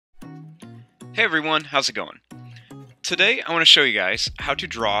Hey everyone, how's it going? Today I want to show you guys how to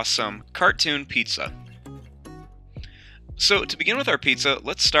draw some cartoon pizza. So to begin with our pizza,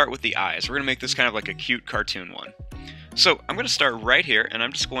 let's start with the eyes. We're going to make this kind of like a cute cartoon one. So I'm going to start right here and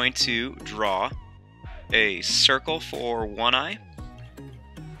I'm just going to draw a circle for one eye.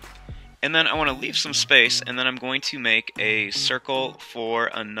 And then I want to leave some space and then I'm going to make a circle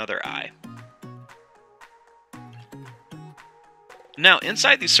for another eye. Now,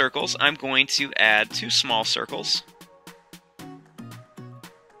 inside these circles, I'm going to add two small circles.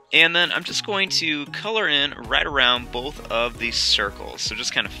 And then I'm just going to color in right around both of these circles. So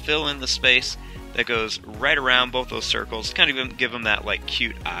just kind of fill in the space that goes right around both those circles, kind of give them that like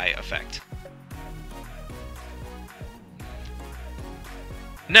cute eye effect.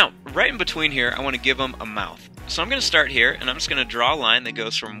 Now, right in between here, I want to give them a mouth. So I'm going to start here, and I'm just going to draw a line that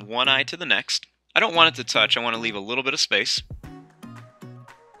goes from one eye to the next. I don't want it to touch, I want to leave a little bit of space.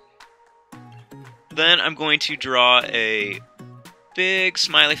 Then I'm going to draw a big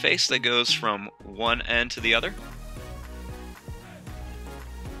smiley face that goes from one end to the other.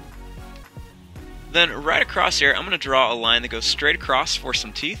 Then right across here, I'm going to draw a line that goes straight across for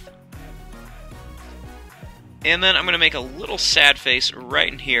some teeth. And then I'm going to make a little sad face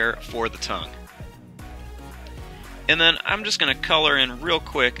right in here for the tongue. And then I'm just going to color in real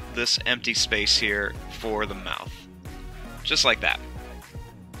quick this empty space here for the mouth. Just like that.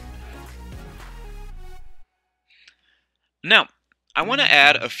 Now, I want to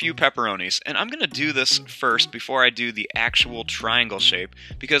add a few pepperonis, and I'm going to do this first before I do the actual triangle shape,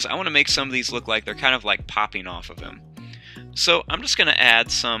 because I want to make some of these look like they're kind of like popping off of him. So I'm just going to add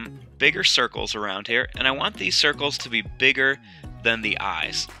some bigger circles around here, and I want these circles to be bigger than the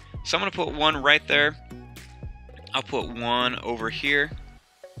eyes. So I'm going to put one right there. I'll put one over here.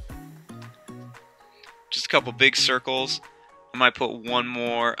 Just a couple big circles. I might put one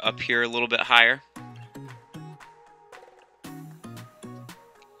more up here a little bit higher.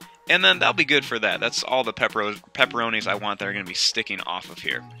 And then that'll be good for that. That's all the pepperonis I want that are going to be sticking off of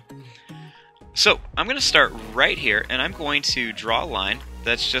here. So I'm going to start right here, and I'm going to draw a line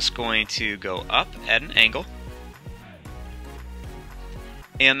that's just going to go up at an angle.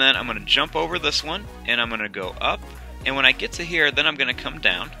 And then I'm going to jump over this one, and I'm going to go up. And when I get to here, then I'm going to come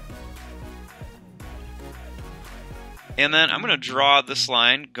down. And then I'm going to draw this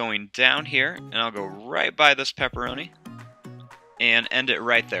line going down here, and I'll go right by this pepperoni and end it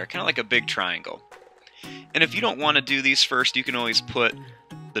right there, kind of like a big triangle. And if you don't want to do these first, you can always put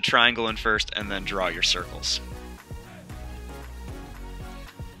the triangle in first and then draw your circles.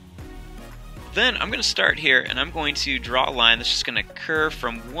 Then I'm going to start here and I'm going to draw a line that's just going to curve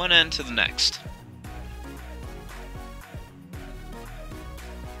from one end to the next.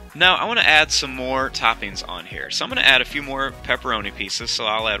 Now I want to add some more toppings on here. So I'm going to add a few more pepperoni pieces. So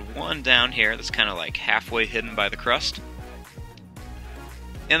I'll add one down here that's kind of like halfway hidden by the crust.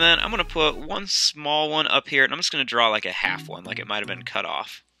 And then I'm going to put one small one up here, and I'm just going to draw like a half one, like it might have been cut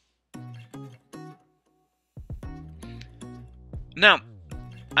off. Now,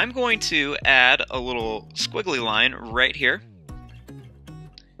 I'm going to add a little squiggly line right here.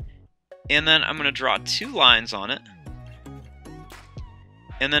 And then I'm going to draw two lines on it.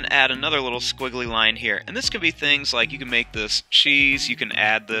 And then add another little squiggly line here. And this could be things like you can make this cheese, you can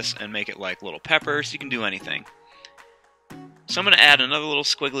add this and make it like little peppers, you can do anything. So I'm going to add another little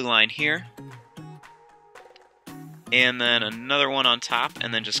squiggly line here, and then another one on top,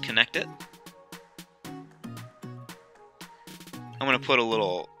 and then just connect it. I'm going to put a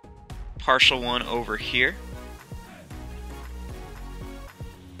little partial one over here,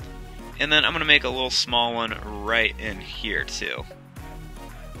 and then I'm going to make a little small one right in here too.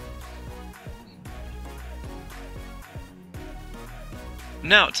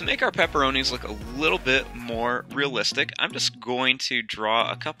 Now, to make our pepperonis look a little bit more realistic, I'm just going to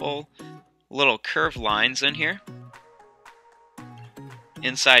draw a couple little curved lines in here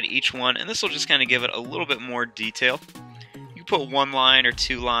inside each one, and this will just kind of give it a little bit more detail. You can put one line or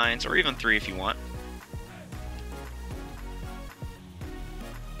two lines, or even three if you want.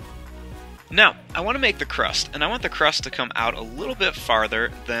 Now, I want to make the crust, and I want the crust to come out a little bit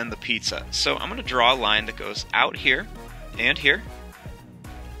farther than the pizza. So I'm going to draw a line that goes out here and here.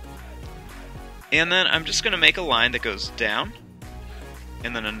 And then I'm just going to make a line that goes down,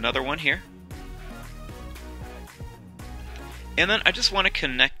 and then another one here. And then I just want to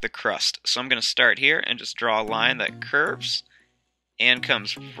connect the crust. So I'm going to start here and just draw a line that curves and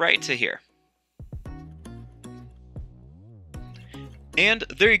comes right to here. And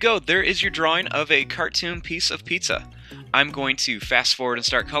there you go. There is your drawing of a cartoon piece of pizza. I'm going to fast forward and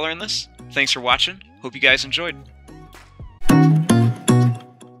start coloring this. Thanks for watching. Hope you guys enjoyed.